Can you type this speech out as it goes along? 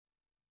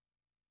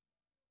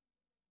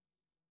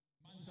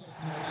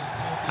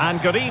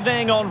And good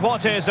evening on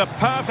what is a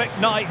perfect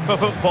night for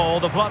football.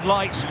 The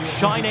floodlights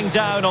shining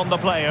down on the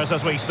players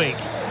as we speak.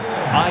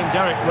 I'm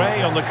Derek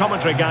Ray on the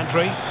commentary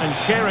gantry, and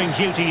sharing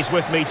duties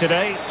with me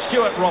today,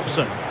 Stuart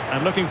Robson.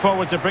 I'm looking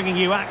forward to bringing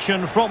you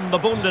action from the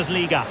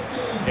Bundesliga.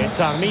 It's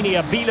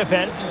Arminia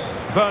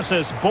Bielefeld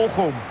versus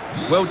Bochum.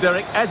 Well,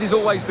 Derek, as is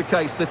always the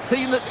case, the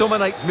team that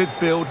dominates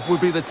midfield will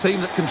be the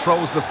team that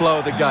controls the flow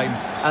of the game.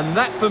 And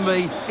that, for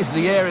me, is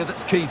the area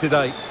that's key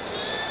today.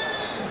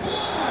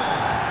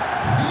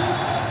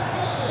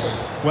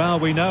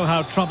 Well, we know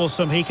how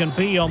troublesome he can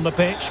be on the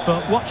pitch,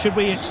 but what should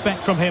we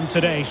expect from him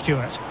today,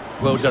 Stuart?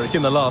 Well, Derek,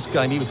 in the last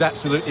game, he was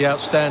absolutely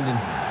outstanding.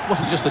 It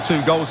wasn't just the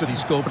 2 goals that he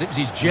scored, but it was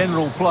his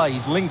general play,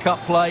 his link-up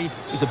play,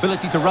 his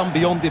ability to run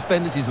beyond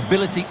defenders, his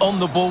ability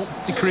on the ball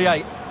to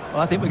create.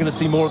 Well, I think we're going to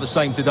see more of the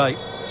same today.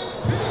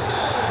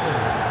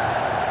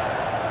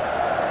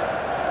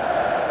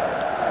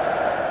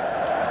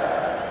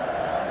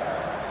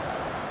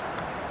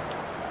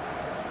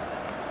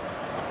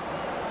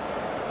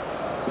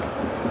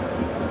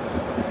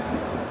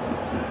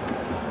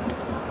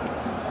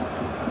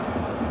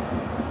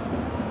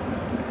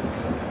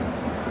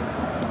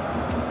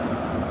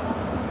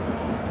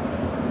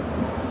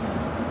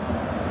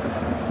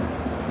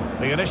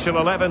 The initial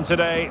 11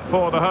 today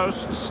for the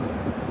hosts.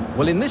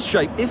 Well, in this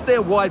shape, if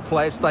their wide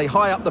players stay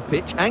high up the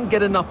pitch and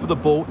get enough of the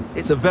ball,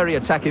 it's a very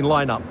attacking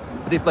lineup.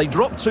 But if they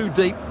drop too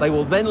deep, they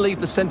will then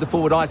leave the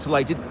centre-forward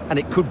isolated, and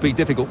it could be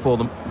difficult for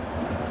them.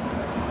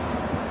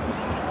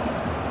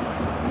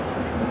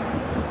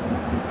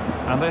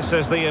 And this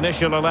is the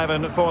initial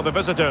 11 for the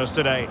visitors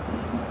today.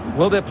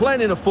 Well, they're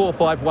playing in a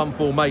 4-5-1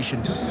 formation,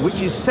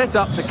 which is set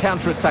up to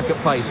counter-attack at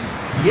pace.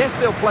 Yes,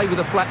 they'll play with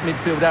a flat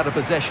midfield out of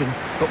possession,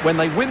 but when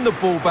they win the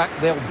ball back,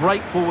 they'll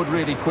break forward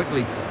really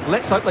quickly.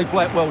 Let's hope they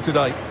play it well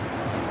today.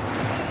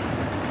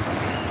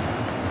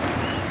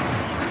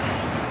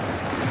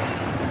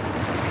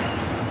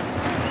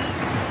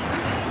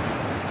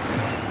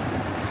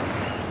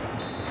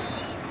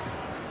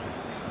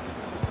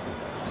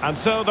 And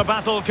so the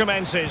battle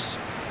commences.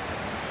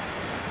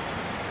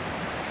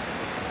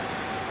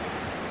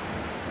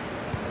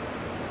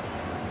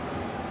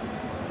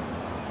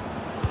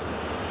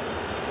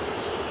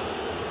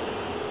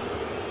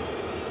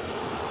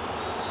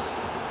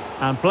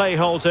 And play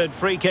halted,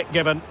 free kick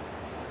given.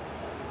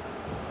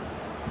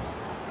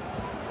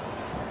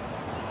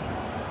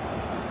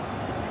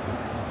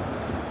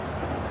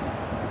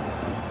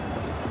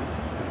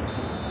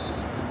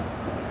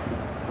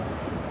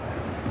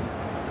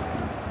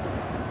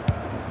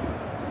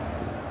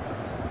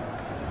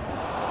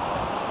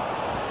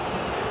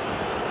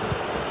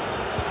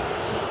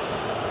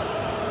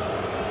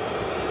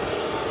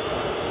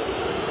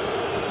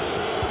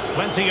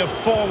 Plenty of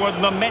forward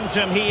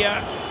momentum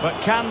here, but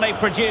can they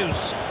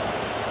produce?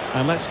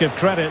 And let's give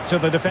credit to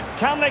the defense.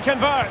 Can they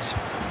convert?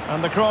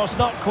 And the cross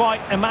not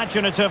quite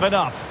imaginative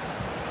enough.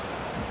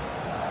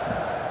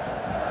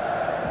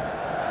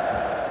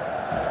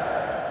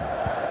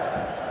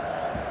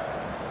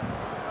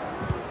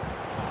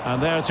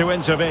 And there to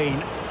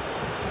intervene.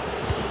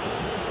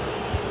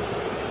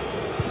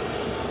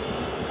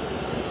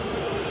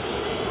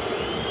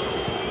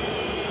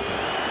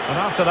 And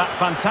after that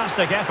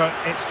fantastic effort,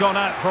 it's gone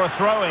out for a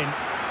throw-in.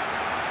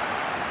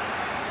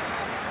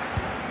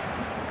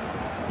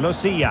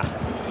 Lucia.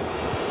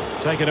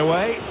 Take it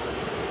away.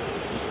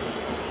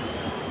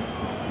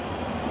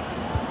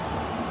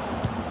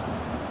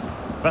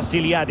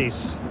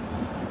 Vasiliadis.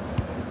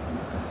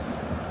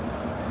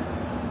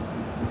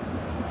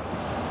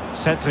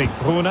 Cedric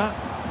Brunner.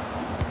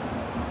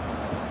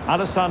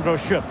 Alessandro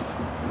Schöpf.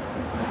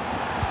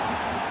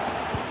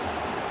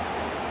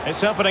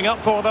 It's opening up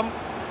for them.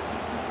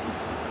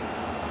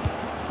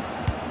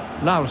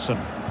 Larson.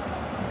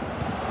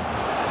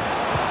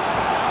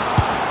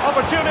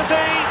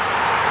 Opportunity.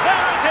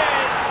 There it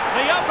is.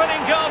 The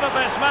opening goal of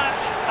this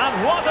match.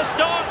 And what a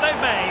start they've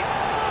made.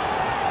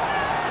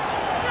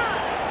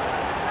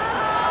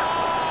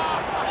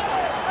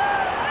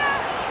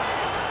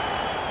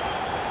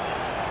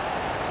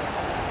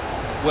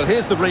 Well,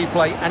 here's the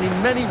replay, and in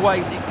many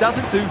ways it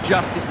doesn't do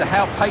justice to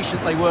how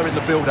patient they were in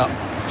the build-up.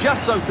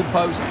 Just so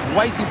composed,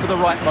 waiting for the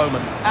right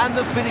moment. And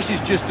the finish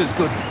is just as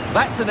good.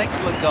 That's an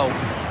excellent goal.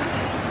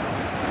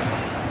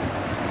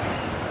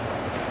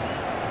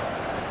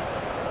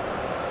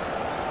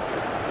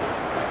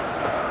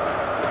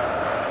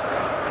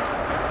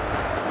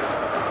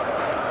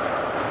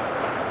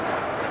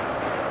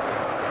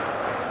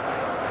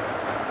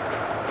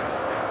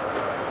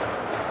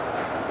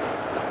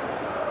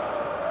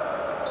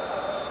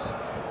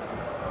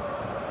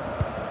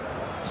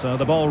 So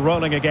the ball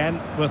rolling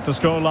again with the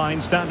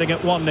scoreline standing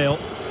at 1-0.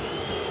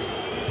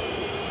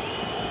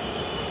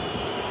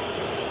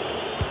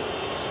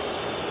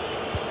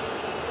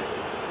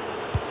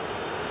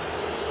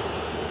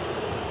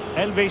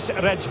 Elvis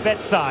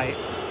Rejbetsai.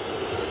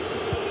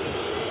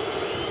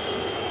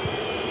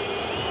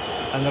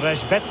 And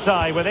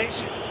Rejbetsai with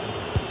it.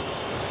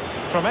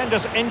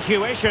 Tremendous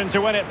intuition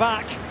to win it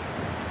back.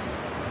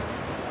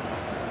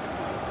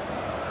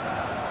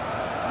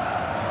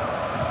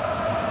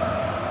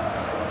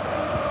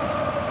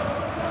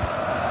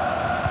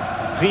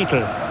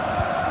 Friedel.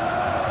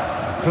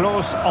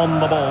 Close on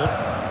the ball.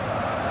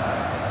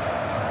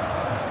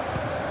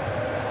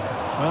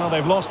 Well,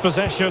 they've lost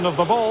possession of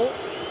the ball.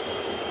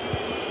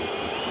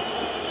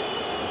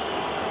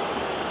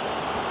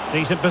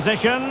 Decent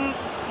position.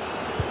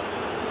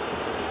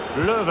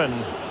 Leuven.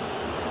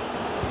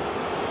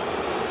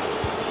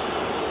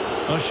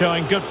 Well,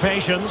 showing good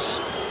patience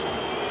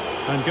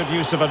and good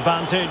use of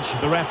advantage.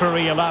 The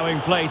referee allowing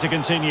play to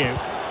continue.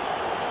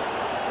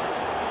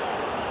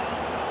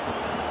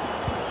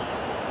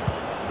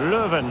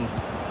 Leuven.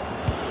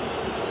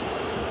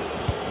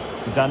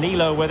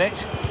 Danilo with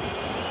it.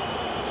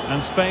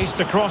 And space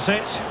to cross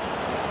it.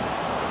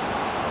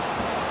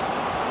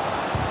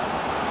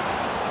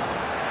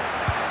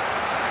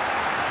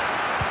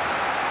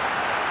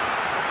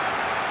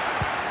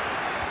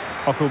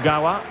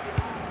 Okugawa.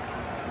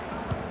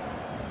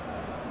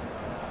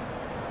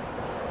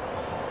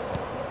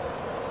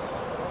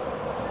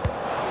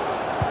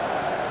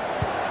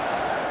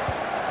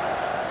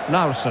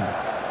 Larsson.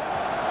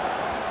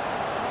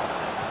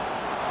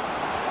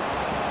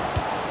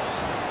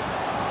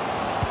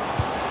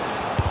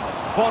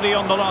 Body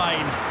on the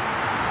line.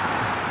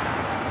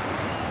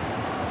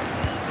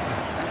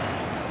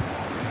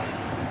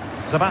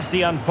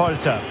 Sebastian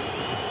Polter.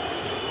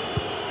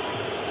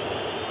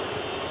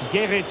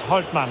 Gerrit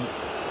Holtmann.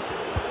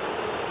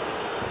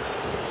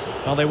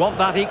 Well, they want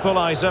that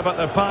equaliser, but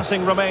their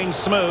passing remains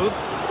smooth.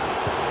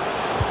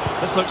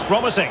 This looks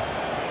promising.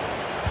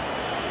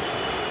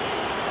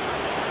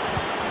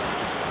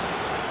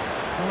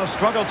 Well, a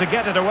struggle to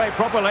get it away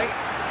properly.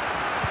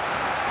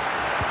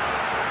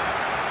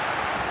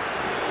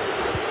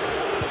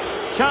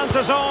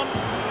 Chances on,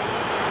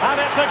 and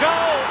it's a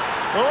goal!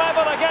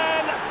 Level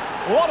again!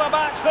 What a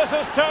match this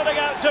is turning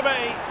out to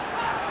be!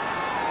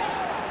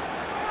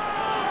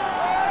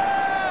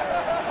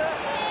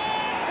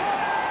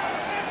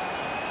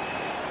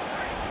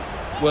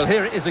 Well,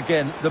 here it is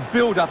again. The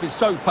build-up is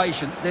so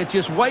patient. They're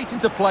just waiting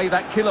to play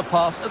that killer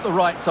pass at the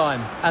right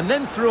time. And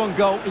then through on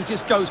goal, he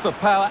just goes for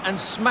power and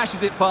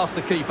smashes it past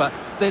the keeper.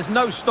 There's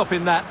no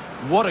stopping that.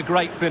 What a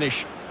great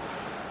finish.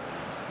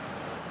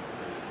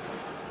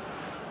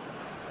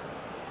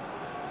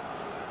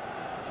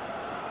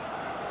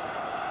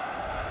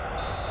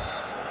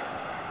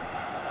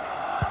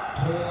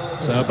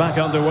 So back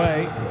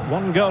underway.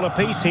 One goal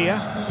apiece here.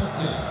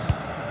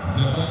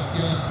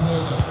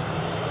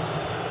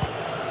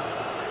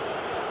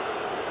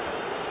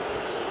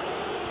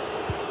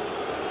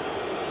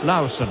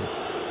 Larsson.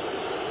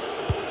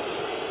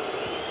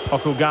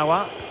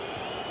 Okugawa.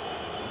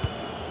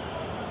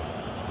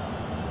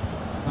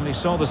 Well, he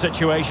saw the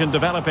situation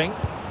developing.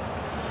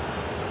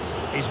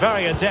 He's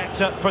very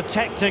adept at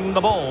protecting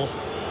the ball.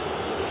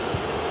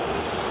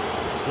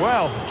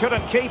 Well,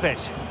 couldn't keep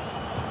it.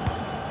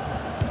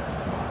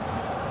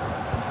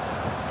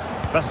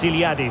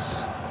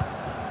 Vasiliadis.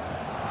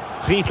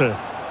 Friedel.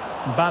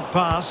 Bad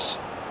pass.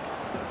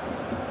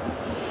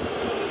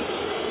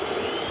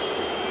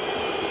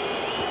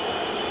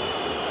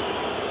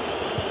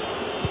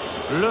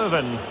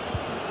 Leuven.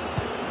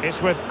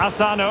 It's with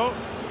Asano.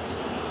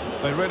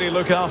 They really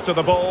look after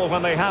the ball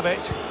when they have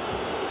it.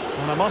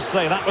 And I must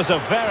say, that was a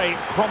very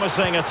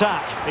promising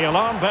attack. The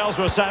alarm bells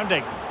were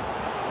sounding.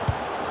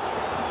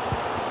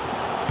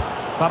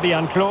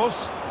 Fabian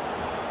Klos.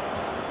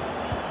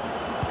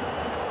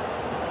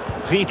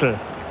 Friedel.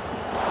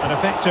 An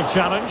effective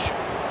challenge.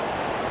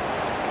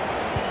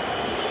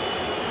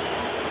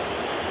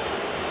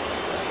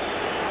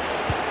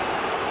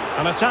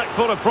 An attack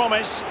full of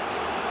promise.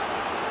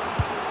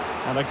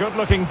 And a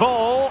good-looking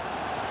ball.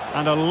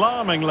 And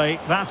alarmingly,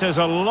 that is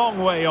a long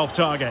way off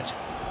target.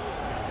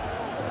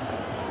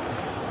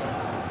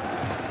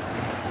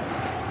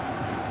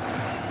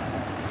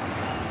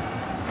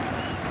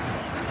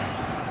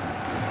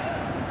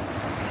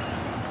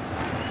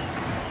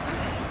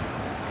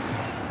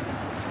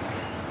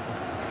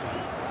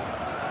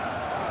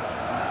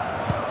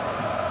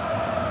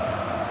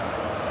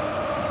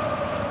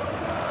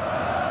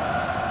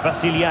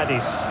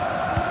 Vasiliadis.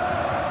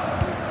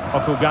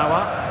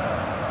 Okugawa.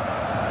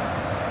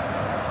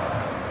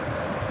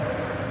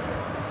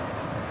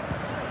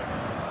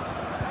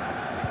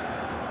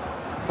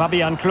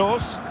 Fabian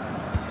Klos.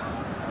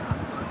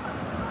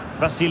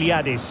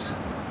 Vasiliadis.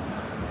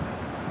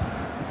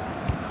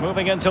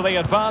 Moving into the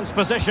advanced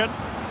position.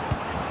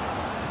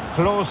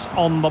 Klos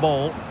on the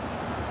ball.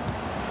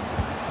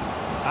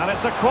 And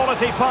it's a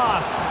quality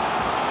pass.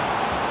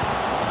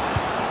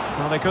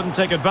 Well, they couldn't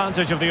take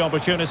advantage of the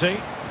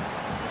opportunity.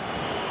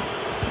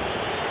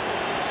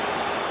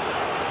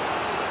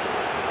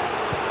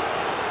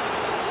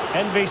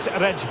 Envis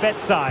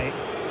Rejbetsai.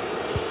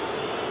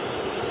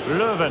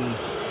 Leuven.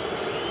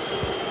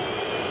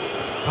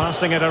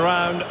 Passing it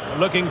around,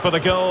 looking for the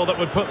goal that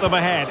would put them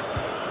ahead.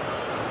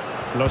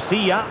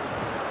 Losia.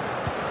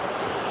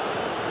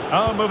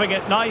 Oh, moving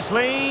it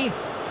nicely.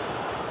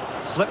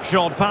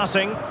 Slipshod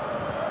passing.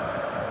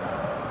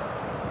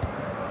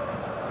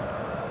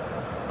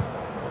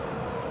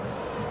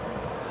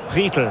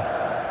 Friedel.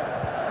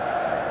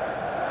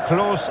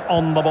 Close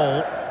on the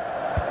ball.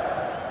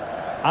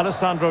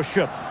 Alessandro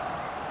Schöpf.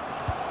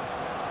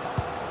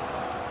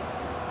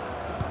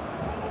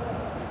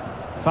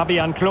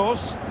 Fabian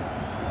Klos.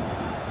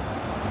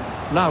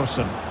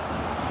 Laursen.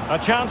 A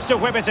chance to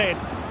whip it in.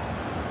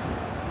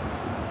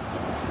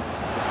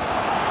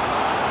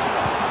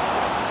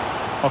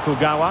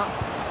 Okugawa.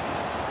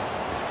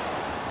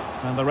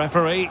 And the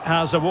referee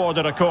has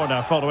awarded a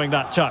corner following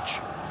that touch.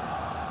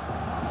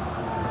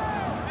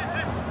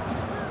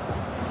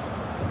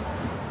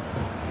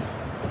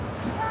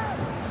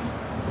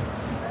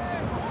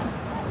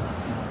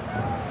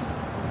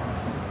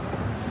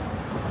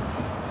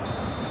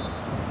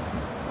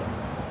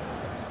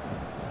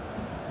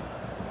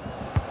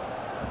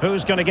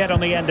 Who's going to get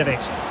on the end of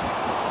it?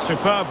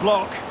 Superb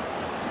block.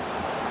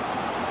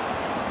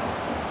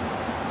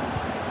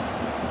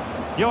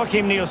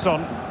 Joachim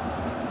Nilsson.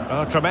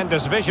 Oh,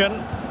 tremendous vision.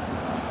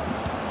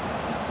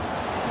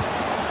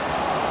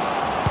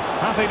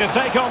 Happy to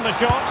take on the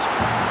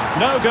shot.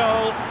 No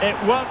goal. It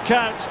won't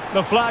count.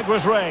 The flag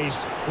was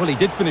raised. Well, he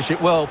did finish it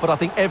well, but I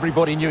think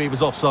everybody knew he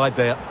was offside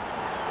there.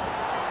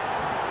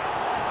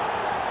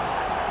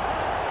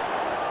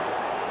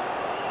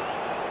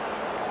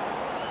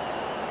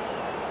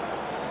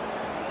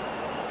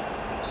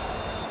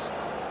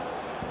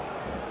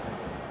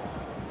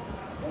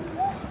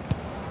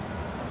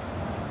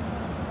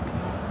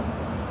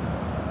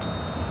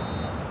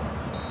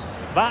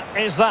 That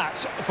is that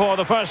for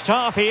the first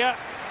half here.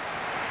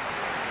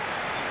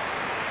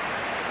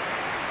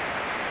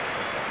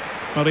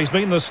 Well, he's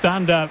been the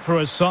standout for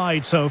his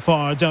side so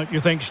far, don't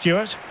you think,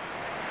 Stuart?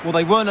 Well,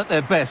 they weren't at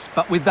their best,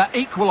 but with that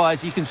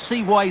equaliser, you can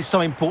see why he's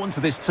so important to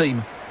this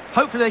team.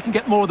 Hopefully they can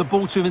get more of the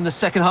ball to him in the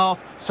second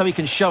half, so he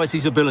can show us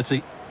his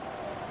ability.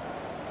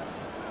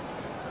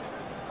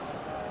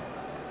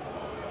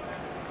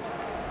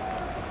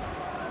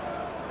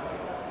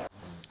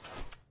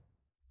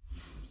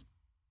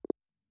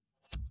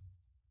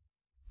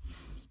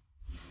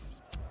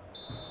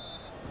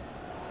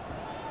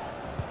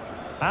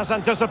 As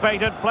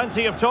anticipated,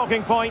 plenty of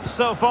talking points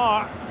so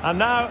far. And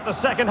now the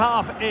second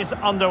half is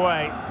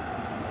underway.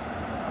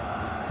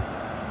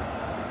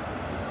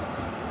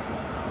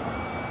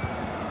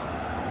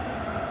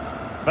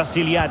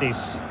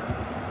 Vassiliadis.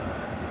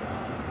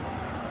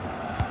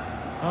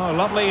 Oh,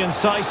 lovely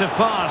incisive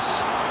pass.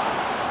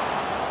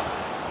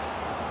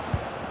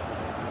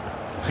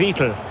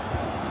 Riedl.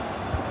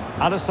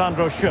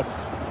 Alessandro Schöpf.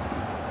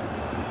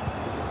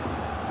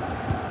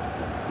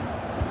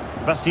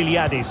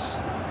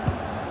 Vassiliadis.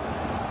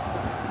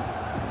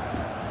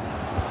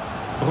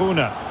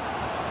 Bruna.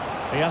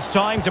 He has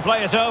time to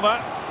play it over.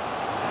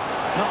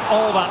 Not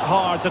all that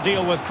hard to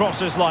deal with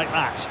crosses like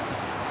that.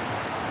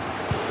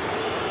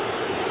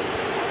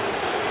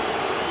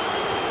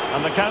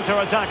 And the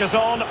counter-attack is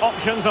on.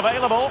 Options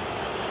available.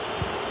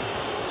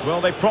 Will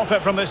they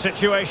profit from this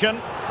situation?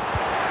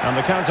 And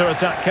the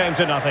counter-attack came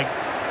to nothing.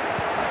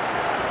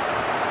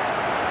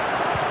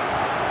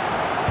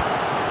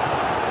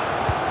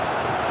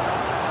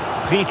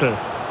 Riedl.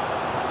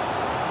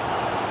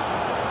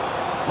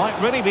 Might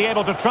really be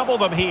able to trouble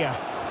them here.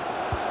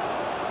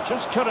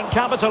 Just couldn't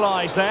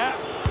capitalise there.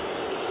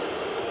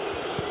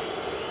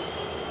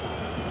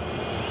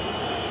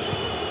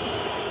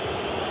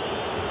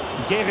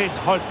 David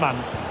Holtmann.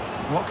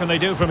 What can they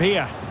do from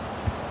here?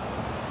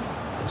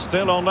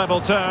 Still on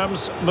level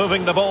terms,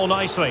 moving the ball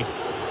nicely.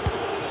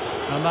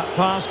 And that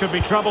pass could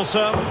be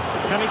troublesome.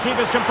 Can he keep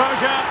his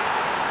composure?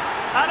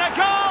 And a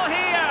goal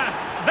here!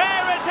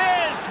 There it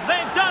is!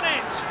 They've done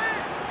it!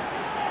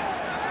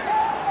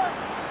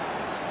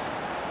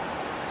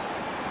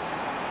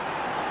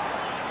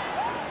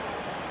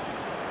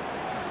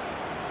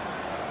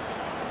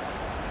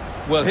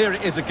 Well, here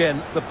it is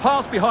again. The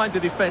pass behind the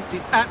defence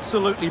is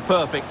absolutely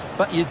perfect,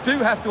 but you do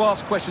have to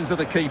ask questions of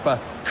the keeper.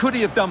 Could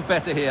he have done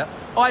better here?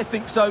 I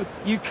think so.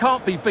 You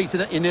can't be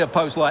beaten at your near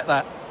post like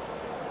that.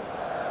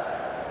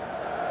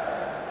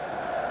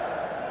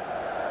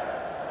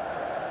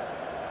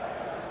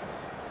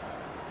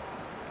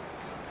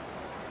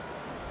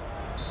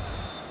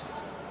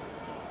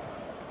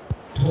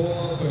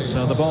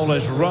 So the ball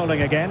is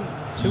rolling again.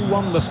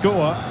 2-1 the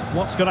score.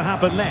 What's going to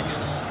happen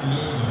next?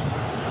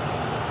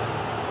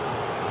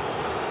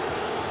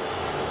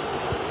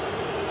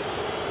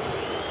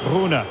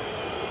 Bruna.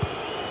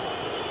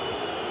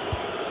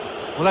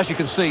 Well, as you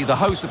can see, the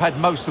hosts have had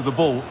most of the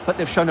ball, but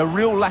they've shown a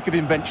real lack of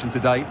invention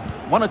today.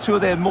 One or two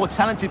of their more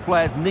talented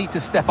players need to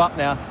step up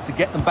now to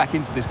get them back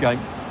into this game.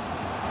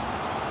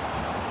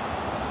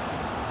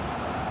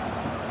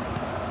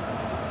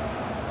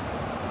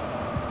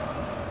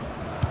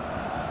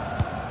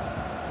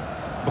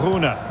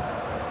 Bruna.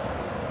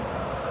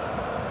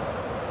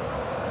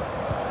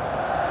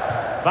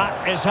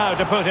 That is how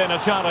to put in a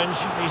challenge.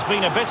 He's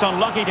been a bit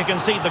unlucky to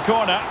concede the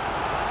corner.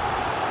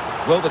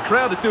 Well, the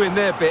crowd are doing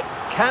their bit.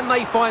 Can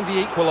they find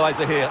the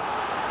equaliser here?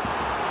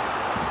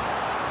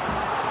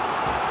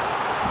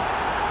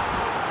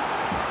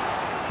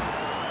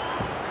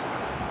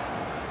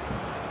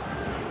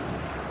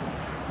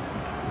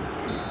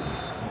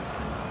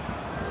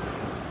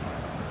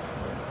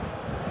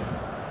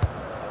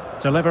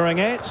 Delivering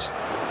it.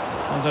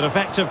 And an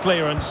effective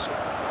clearance.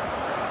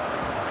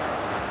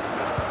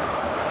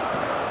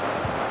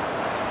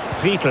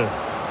 Riedel.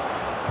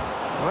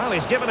 Well,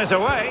 he's given us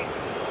away.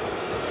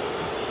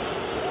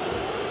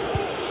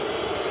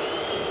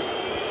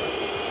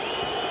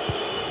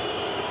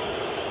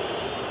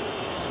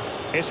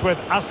 It's with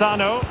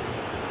Asano.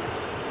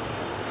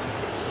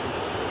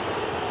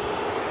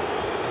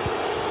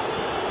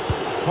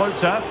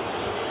 Polter.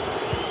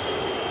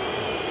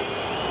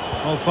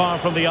 Well, far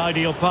from the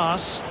ideal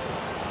pass.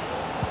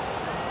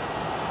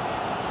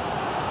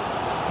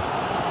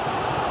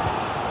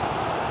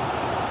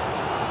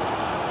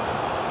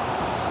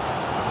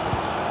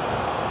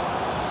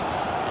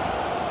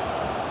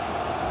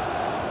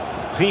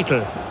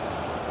 Riedel.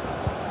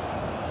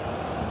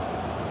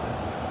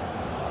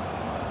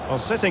 Well,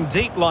 sitting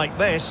deep like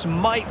this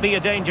might be a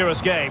dangerous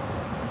game.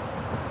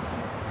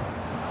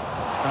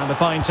 And a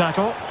fine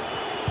tackle.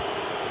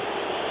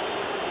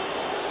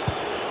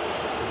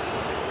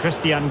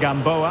 Christian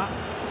Gamboa.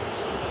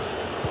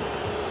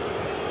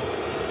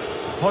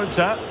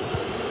 Polter.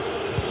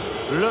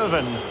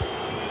 Löwen.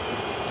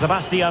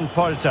 Sebastian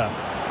Polter.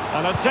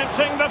 And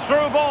attempting the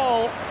through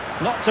ball.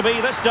 Not to be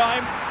this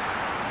time.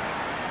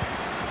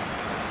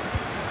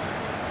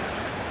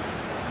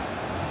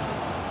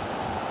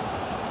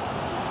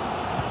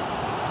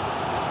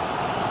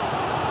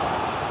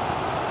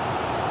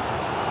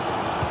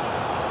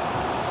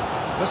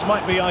 This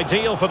might be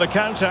ideal for the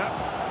counter.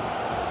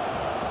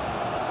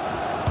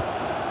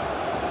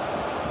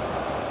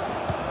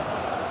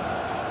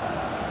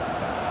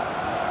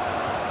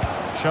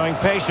 Showing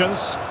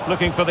patience,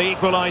 looking for the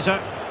equaliser.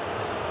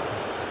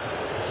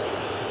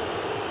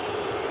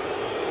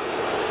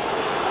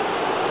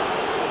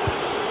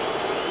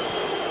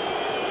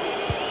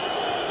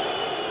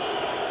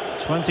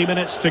 "20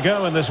 minutes to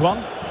go in this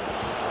one.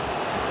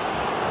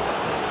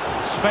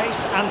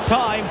 Space and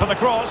time for the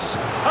cross.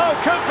 Oh,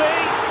 could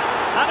be!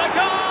 And a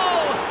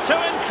goal to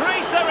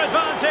increase their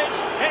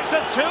advantage. It's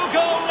a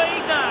 2-goal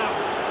lead now.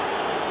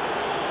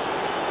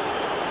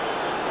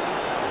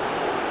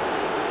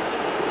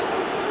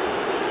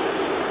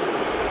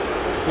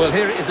 Well,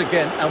 here it is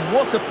again, and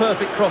what a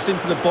perfect cross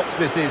into the box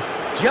this is.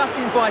 Just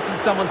inviting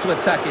someone to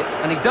attack it,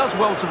 and he does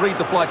well to read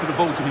the flight of the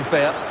ball, to be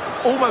fair.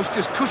 Almost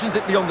just cushions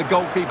it beyond the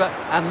goalkeeper,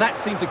 and that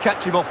seemed to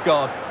catch him off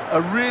guard.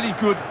 A really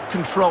good,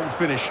 controlled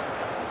finish.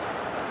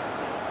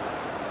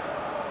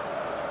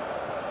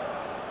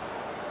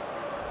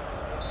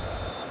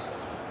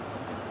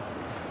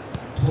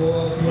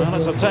 Well,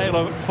 it's a tale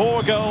of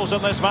 4 goals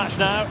in this match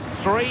now.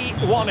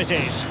 3-1 it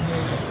is.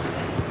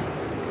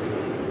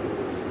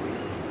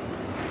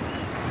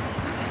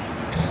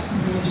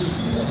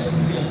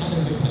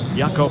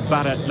 Jakob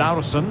Barrett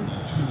Laursen.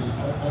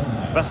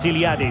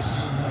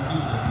 Vasiliadis.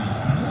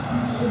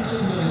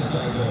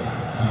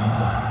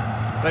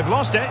 They've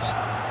lost it.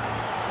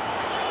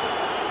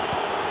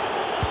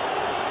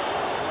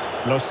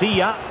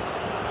 Losia.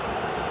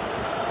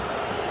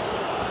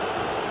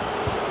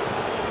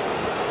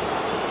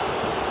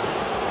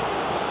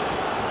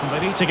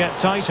 They need to get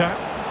tighter.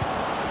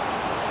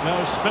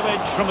 No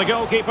spillage from the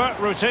goalkeeper.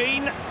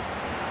 Routine.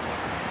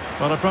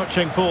 Well,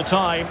 approaching full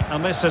time,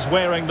 and this is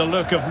wearing the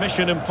look of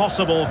mission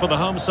impossible for the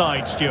home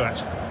side,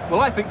 Stuart.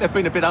 Well, I think they've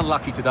been a bit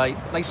unlucky today.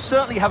 They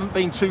certainly haven't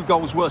been 2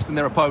 goals worse than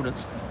their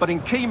opponents, but in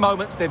key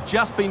moments they've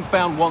just been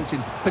found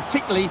wanting,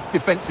 particularly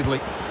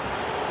defensively.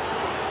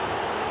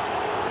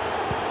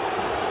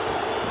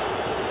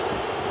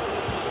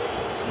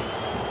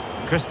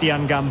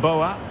 Christian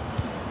Gamboa.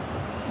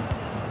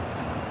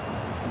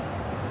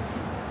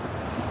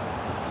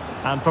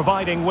 And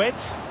providing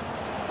width.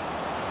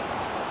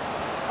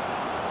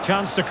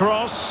 Chance to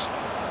cross.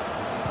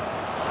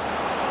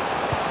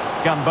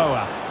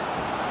 Gamboa.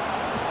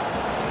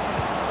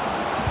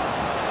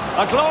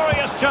 A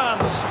glorious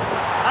chance.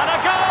 And a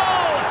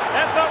goal!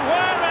 If there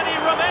were any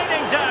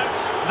remaining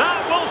doubts,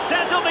 that will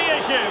settle the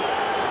issue.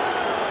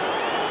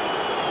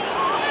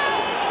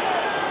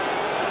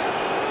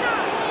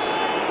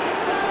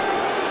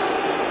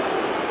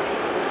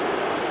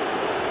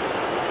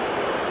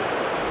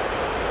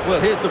 Well,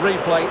 here's the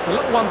replay. The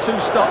little 1-2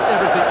 starts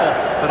everything off,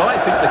 but I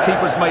think the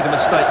keeper has made a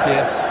mistake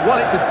here. While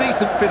it's a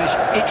decent finish,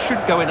 it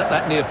should go in at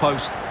that near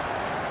post.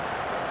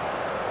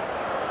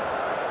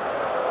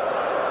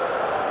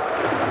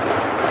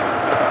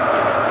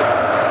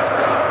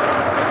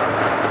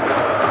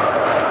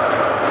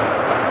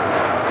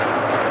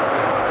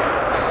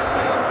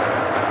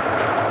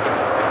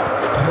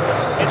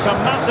 It's a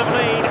massive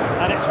lead,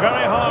 and it's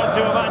very hard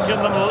to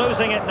imagine them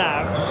losing it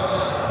now.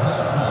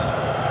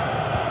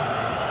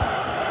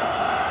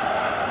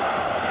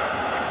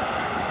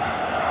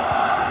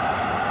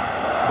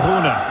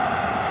 Bruna.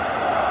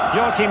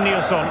 Joachim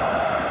Nilsson.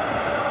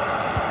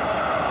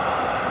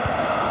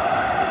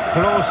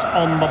 Close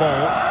on the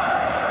ball.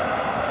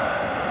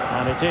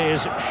 And it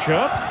is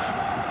Schöpf.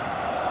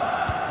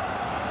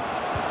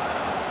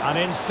 An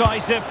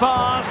incisive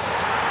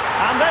pass.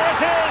 And there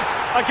it is.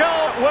 A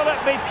goal. Will it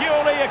be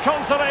purely a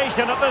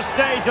consolation at this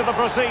stage of the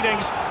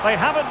proceedings? They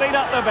haven't been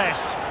at their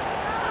best.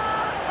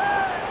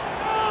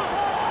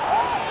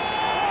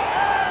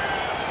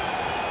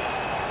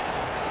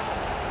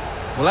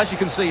 Well, as you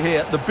can see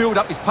here, the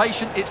build-up is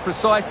patient, it's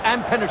precise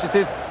and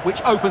penetrative,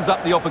 which opens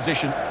up the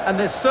opposition. And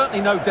there's certainly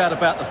no doubt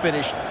about the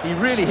finish. He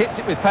really hits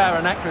it with power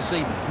and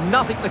accuracy.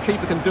 Nothing the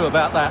keeper can do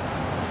about that.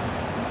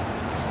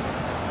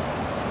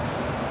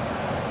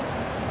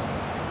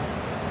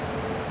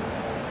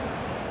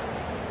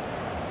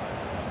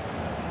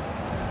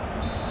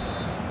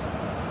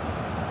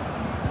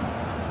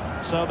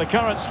 So the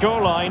current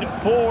scoreline,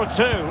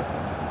 4-2.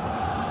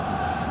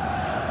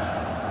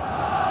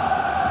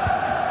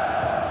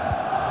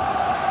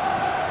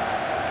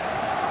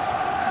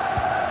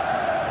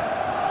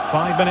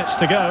 Five minutes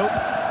to go.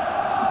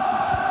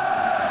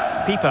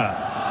 Pieper.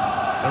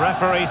 The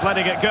referee's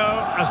letting it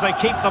go as they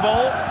keep the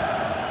ball.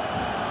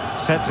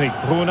 Cedric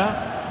Brunner.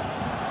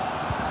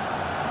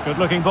 Good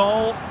looking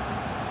ball.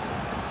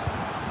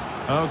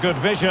 Oh, good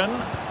vision.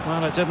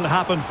 Well, it didn't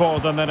happen for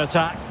them in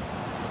attack.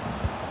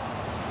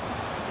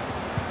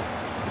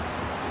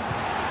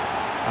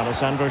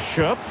 Alessandro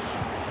Schöpf.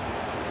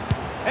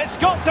 It's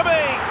got to be!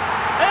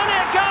 In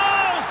it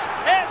goes!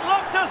 It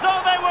looked as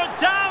though they were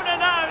down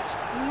and out.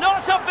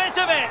 Not a bit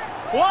of it.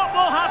 What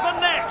will happen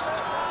next?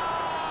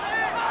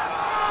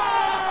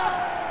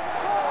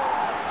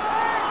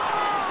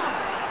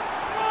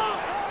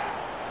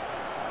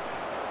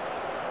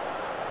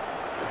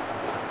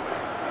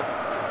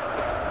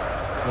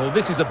 Well,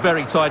 this is a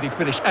very tidy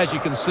finish, as you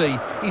can see.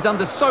 He's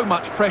under so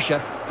much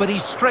pressure, but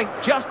his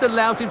strength just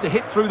allows him to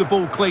hit through the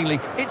ball cleanly.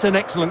 It's an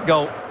excellent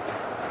goal.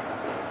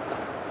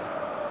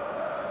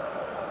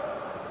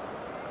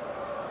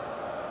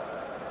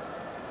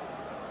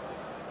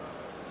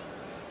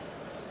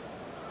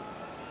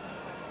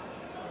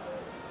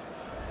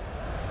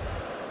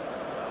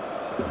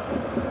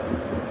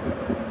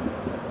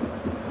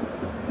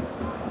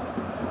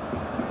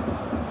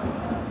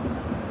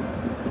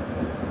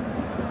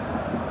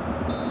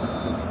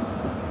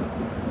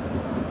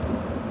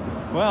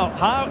 Well,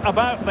 how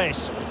about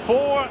this?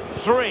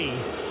 4-3.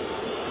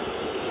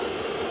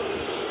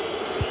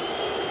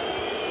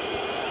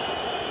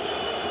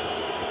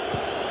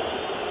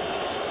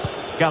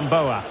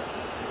 Gamboa.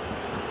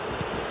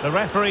 The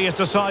referee has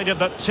decided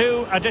that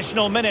 2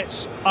 additional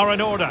minutes are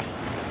in order.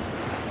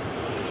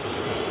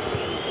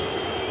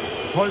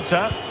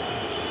 Holter.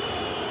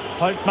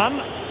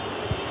 Holtmann.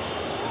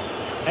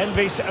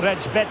 Elvis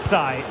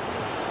Rejbetsai.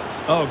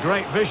 Oh,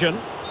 great vision.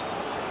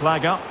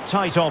 Flag up,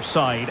 tight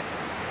offside.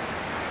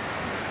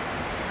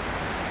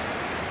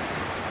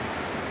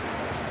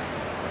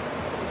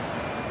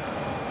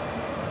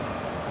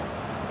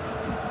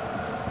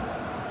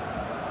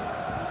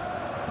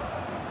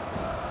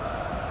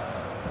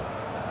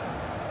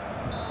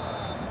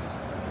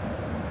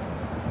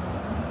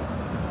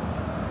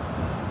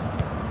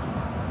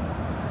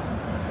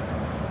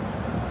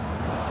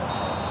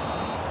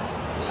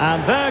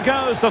 And there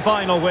goes the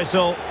final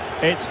whistle.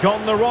 It's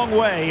gone the wrong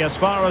way as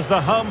far as the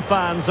home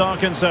fans are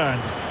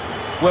concerned.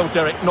 Well,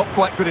 Derek, not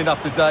quite good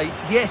enough today.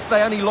 Yes,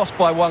 they only lost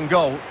by 1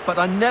 goal, but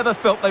I never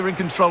felt they were in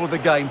control of the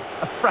game.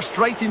 A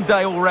frustrating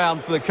day all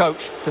round for the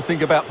coach to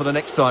think about for the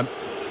next time.